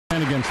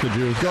against the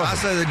Jews? Go ahead.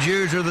 I say the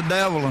Jews are the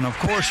devil, and of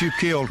course you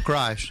killed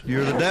Christ.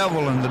 You're the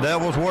devil, and the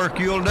devil's work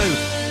you'll do.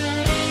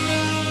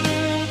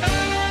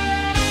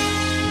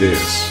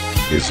 This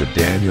is a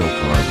Daniel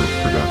Carver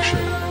production.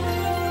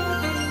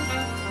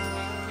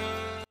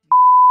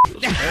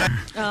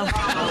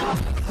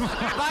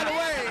 By the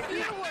way,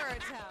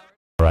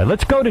 All right,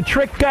 let's go to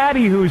Trick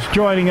Daddy, who's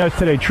joining us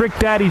today. Trick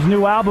Daddy's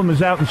new album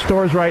is out in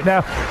stores right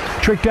now.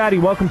 Trick Daddy,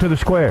 welcome to the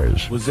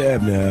Squares. What's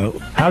that now?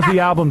 How's the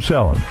album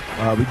selling?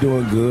 We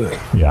doing good.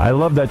 Yeah, I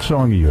love that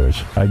song of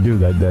yours. I do,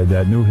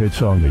 that new hit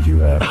song that you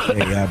have. Hey,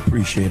 I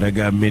appreciate it. I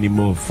got many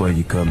more for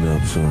you coming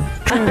up soon.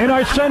 In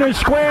our center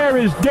square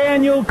is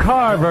Daniel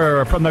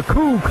Carver from the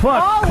Ku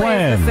Klux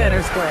Klan. Always the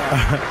center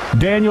square.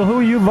 Daniel, who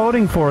are you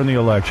voting for in the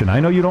election? I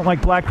know you don't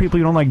like black people,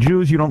 you don't like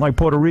Jews, you don't like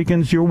Puerto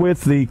Ricans. You're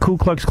with the Ku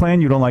Klux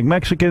Klan, you don't like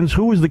Mexicans.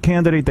 Who is the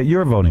candidate that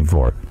you're voting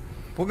for?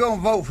 we're going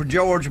to vote for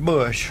George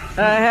Bush.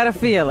 I had a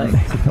feeling.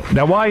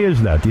 Now, why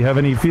is that? Do you have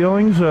any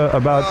feelings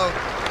about...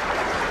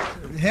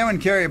 Him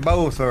and Kerry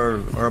both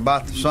are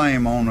about the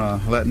same on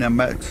letting them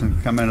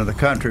Mexicans come into the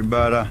country,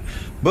 but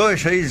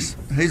Bush,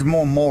 he's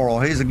more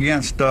moral. He's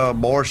against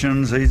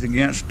abortions. He's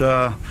against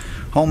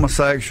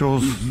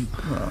homosexuals.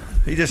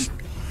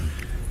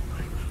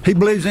 He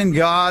believes in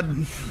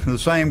God, the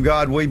same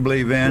God we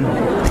believe in.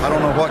 I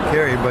don't know what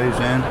Kerry believes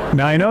in.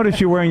 Now, I notice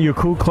you're wearing your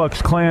Ku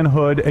Klux Klan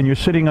hood, and you're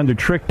sitting under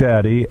Trick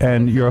Daddy,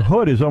 and your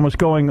hood is almost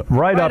going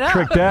right up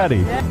Trick Daddy.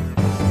 Yeah.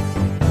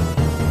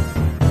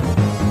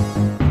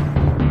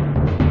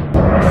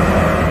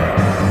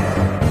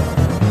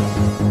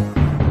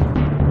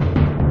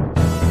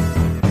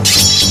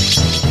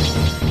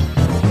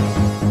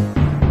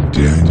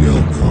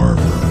 Daniel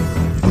Carver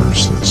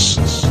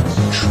versus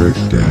Trick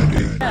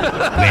Daddy.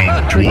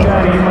 Trick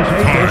Daddy, you must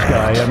hate this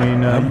guy. I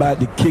mean, I'm about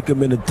to kick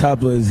him in the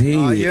top of his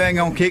head. You ain't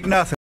gonna kick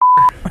nothing.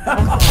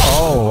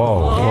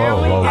 whoa.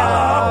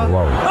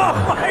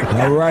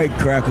 All right,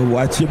 Cracker,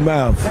 watch your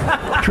mouth.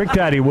 Trick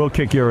Daddy will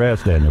kick your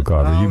ass, Daniel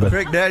Carver.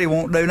 Trick Daddy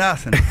won't do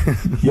nothing.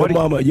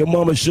 Your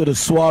mama should have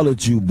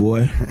swallowed you,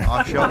 boy.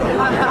 I'll shut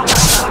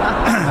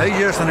up. He's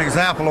just an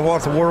example of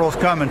what the world's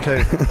coming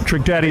to.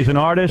 Trick Daddy's an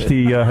artist.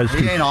 He has. He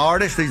ain't an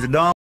artist. He's a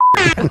dumb.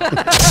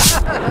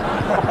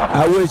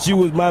 I wish you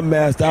was my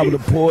master. I would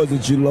have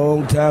poisoned you a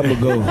long time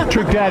ago.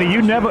 Trick Daddy,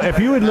 you never. If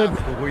you had lived.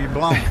 Where you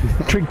belong.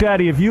 Trick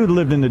Daddy, if you had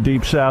lived in the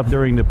Deep South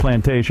during the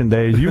plantation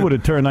days, you would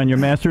have turned on your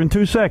master in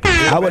 2 seconds.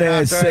 I would have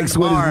had sex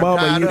with his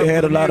mama, and you'd have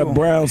had a lot of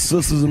brown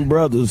sisters and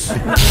brothers. You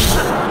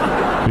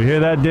hear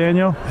that,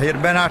 Daniel? He'd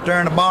have been out there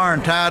in the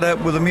barn tied up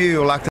with a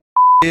mule like the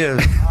is.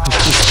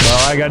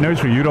 Well, I got news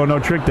for you. You don't know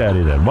Trick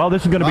Daddy then. Well,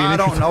 this is going to be I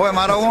don't know him.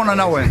 I don't want to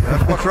know him.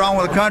 That's what's wrong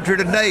with the country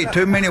today.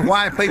 Too many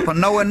white people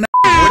knowing.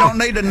 We don't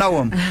need to know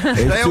them.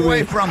 Stay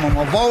away from them.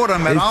 Avoid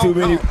them at all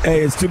costs.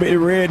 Hey, it's too many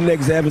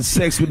rednecks having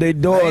sex with their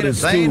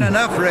daughters. They ain't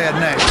enough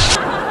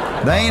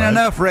rednecks. They ain't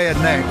enough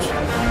rednecks.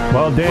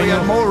 Well, Daniel, we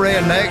got more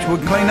rednecks. We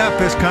clean up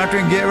this country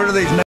and get rid of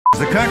these niggas.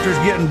 The country's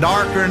getting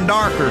darker and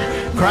darker.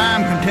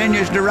 Crime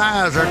continues to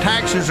rise. Our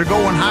taxes are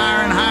going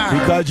higher and higher.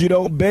 Because you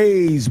don't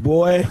bathe,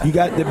 boy. You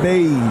got the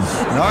bathe.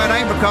 No, it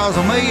ain't because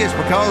of me. It's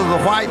because of the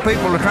white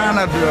people are trying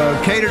to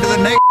cater to the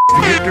niggas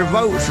to get their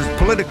votes. It's a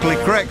politically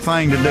correct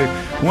thing to do.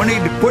 We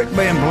need to quit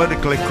being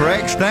politically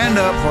correct. Stand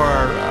up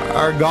for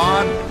our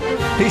God.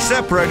 He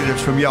separated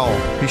us from y'all.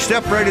 He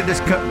separated us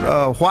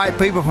white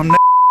people from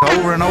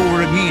over and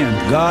over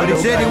again. But he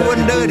said he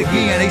wouldn't do it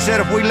again. He said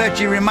if we let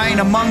you remain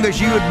among us,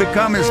 you would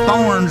become as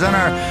thorns in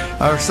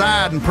our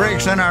side and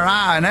pricks in our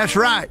eye. And that's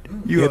right.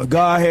 If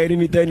God had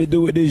anything to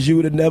do with this, you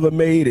would have never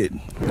made it.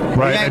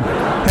 Right.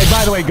 Hey,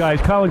 by the way, guys,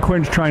 Colin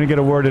Quinn's trying to get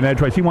a word in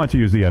edgewise. He wants to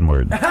use the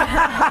N-word.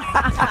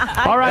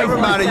 All right.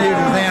 Everybody uses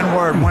the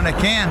N-word when they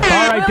can.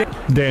 All right,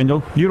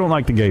 Daniel, you don't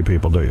like the gay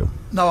people, do you?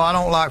 No, I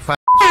don't like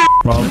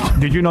Well,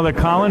 did you know that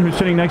Colin, who's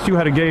sitting next to you,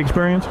 had a gay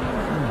experience?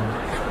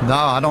 No,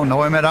 I don't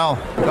know him at all.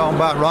 Talking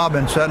about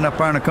Robin sitting up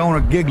there in the corner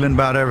giggling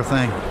about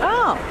everything.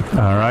 Oh.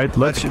 All right,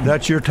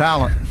 that's your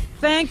talent.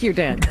 Thank you,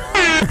 Dan.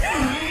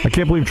 I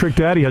can't believe Trick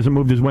Daddy hasn't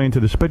moved his way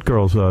into the Spit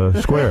Girls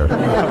square.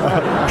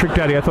 Trick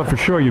Daddy, I thought for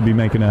sure you'd be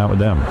making out with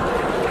them.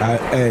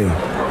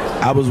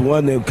 I was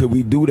wondering, could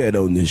we do that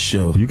on this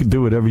show? You can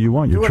do whatever you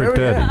want. You're Trick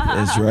Daddy.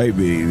 That's right,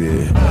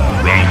 baby.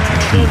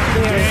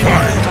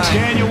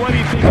 Daniel, what do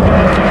you think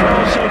about the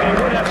girls say they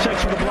would have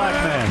sex with a black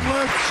man?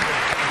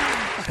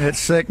 It's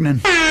sickening.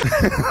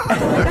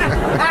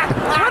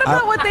 What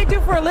about what they do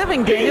for a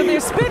living, Daniel?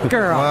 They're spit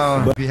girls.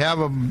 Well, if you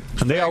have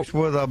sex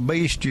with a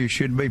beast, you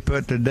should be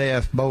put to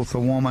death, both the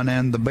woman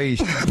and the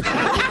beast.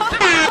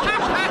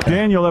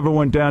 Daniel ever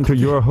went down to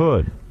your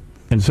hood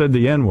and said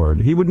the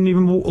N-word, he wouldn't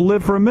even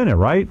live for a minute,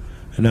 right?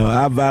 No,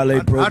 I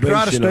violate probation. I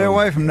try to stay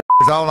away from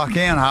all I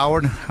can,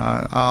 Howard.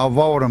 I'll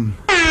avoid them.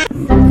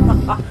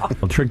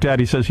 Well, Trick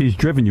Daddy says he's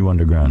driven you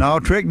underground. No,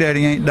 Trick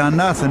Daddy ain't done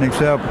nothing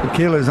except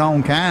kill his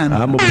own kind.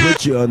 I'm going to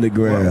put you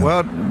underground.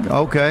 Well,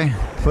 okay.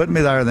 Put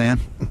me there then.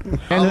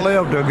 I'll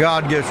live till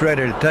God gets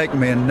ready to take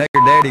me, and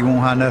nigger daddy won't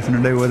have nothing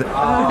to do with it. All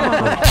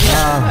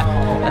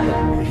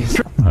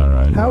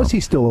right. How is he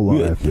still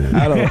alive?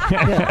 I don't.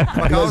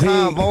 Because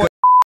I avoid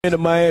into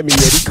Miami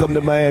yet. He come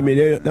to Miami.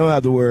 They don't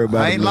have to worry about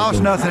it. I ain't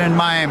lost nothing in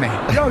Miami.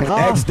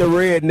 Ask the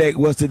redneck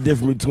what's the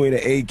difference between an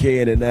AK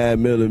and a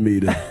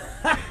 9mm.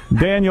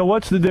 Daniel,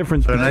 what's the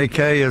difference? An AK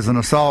is an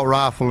assault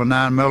rifle. A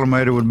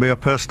 9mm would be a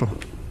pistol.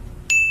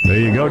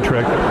 There you go,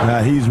 Trick.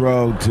 Nah, he's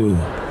wrong too.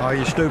 Oh,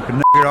 you stupid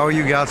nigger. All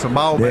you got's a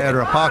ball bat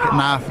or a pocket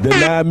knife. The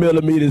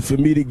 9mm is for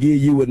me to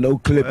give you with no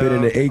clipping,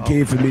 and the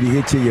AK for me to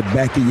hit you in your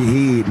back of your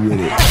head with it.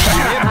 You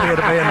hit me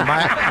to be in the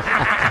back.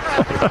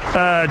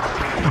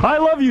 I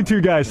love you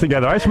two guys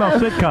together. I smell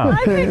sitcom.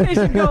 I think they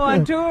should go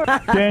on tour.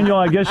 Daniel,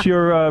 I guess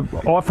you're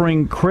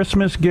offering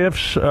Christmas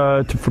gifts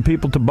for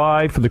people to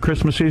buy for the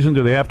Christmas season.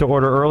 Do they have to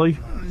order early?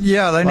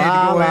 Yeah, they need to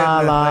go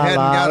ahead. They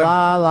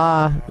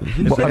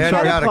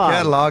hadn't got a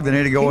catalog. They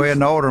need to go ahead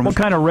and order them. What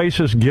kind of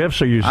racist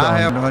gifts are you selling? I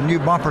have a new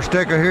bumper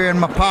sticker here in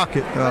my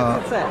pocket.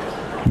 What's that?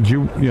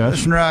 Yes.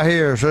 This one right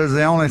here says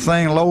the only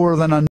thing lower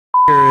than a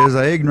nigger is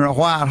an ignorant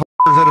white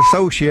whores that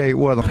associate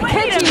with them. Wait a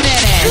minute.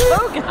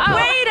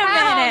 Wait a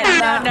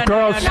minute. No.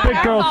 Girls,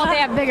 spit girls. All they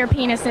have bigger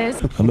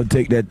penises. I'm gonna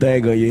take that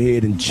thing on your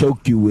head and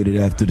choke you with it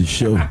after the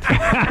show.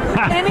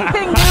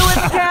 Anything new in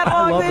the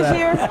catalog this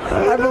year?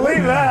 I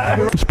believe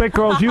that. Spit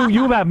girls,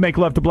 you have make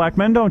love to black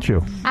men, don't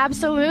you?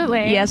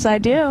 Absolutely. Yes, I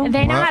do.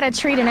 They know how to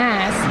treat an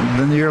ass.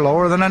 Then you're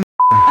lower than a nigger.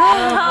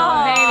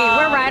 Oh, baby,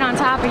 we're right on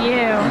top of you.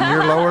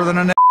 You're lower than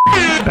a nigger.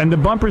 And the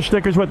bumper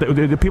stickers, what?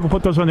 Do people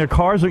put those on their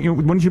cars?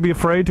 Wouldn't you be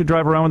afraid to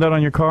drive around with that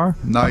on your car?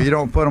 No, you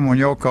don't put them on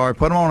your car.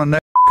 Put them on a nigger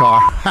car.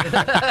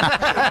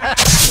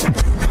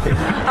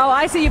 Oh,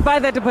 I see. You buy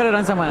that to put it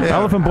on someone else. Yeah.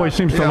 Elephant Boy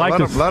seems to like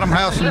this. Let them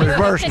have some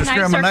reverse Nicer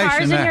discrimination.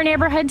 cars in your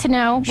neighborhood to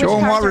know. Show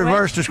him what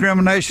reverse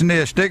discrimination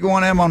is. Stick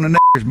one of them on the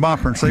nigger's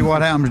bumper and see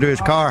what happens to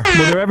his car.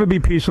 Will there ever be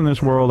peace in this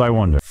world, I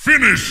wonder?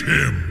 Finish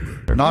him!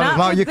 Not as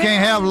long. You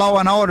can't have law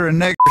and order in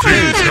nigger's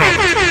shoes.